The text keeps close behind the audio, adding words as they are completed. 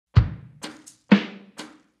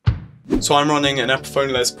So I'm running an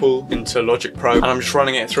Epiphone Les Paul into Logic Pro, and I'm just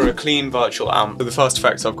running it through a clean virtual amp. So the first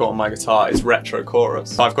effect I've got on my guitar is retro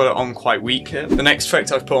chorus. So I've got it on quite weak here. The next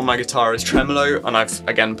effect I've put on my guitar is tremolo, and I've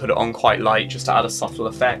again put it on quite light just to add a subtle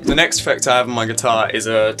effect. The next effect I have on my guitar is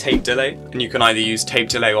a tape delay, and you can either use tape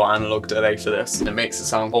delay or analog delay for this. It makes it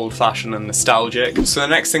sound old-fashioned and nostalgic. So the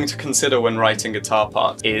next thing to consider when writing guitar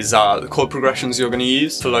parts is the chord progressions you're going to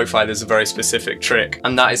use. For lo-fi there's a very specific trick,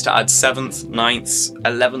 and that is to add 7th, 9th,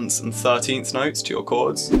 11th and 13th notes to your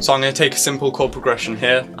chords. So I'm going to take a simple chord progression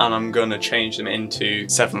here, and I'm going to change them into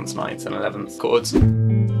 7th, 9th and 11th chords.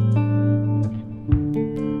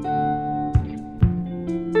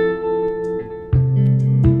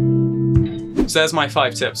 So there's my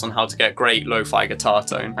 5 tips on how to get great lo-fi guitar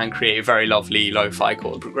tone and create very lovely lo-fi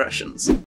chord progressions.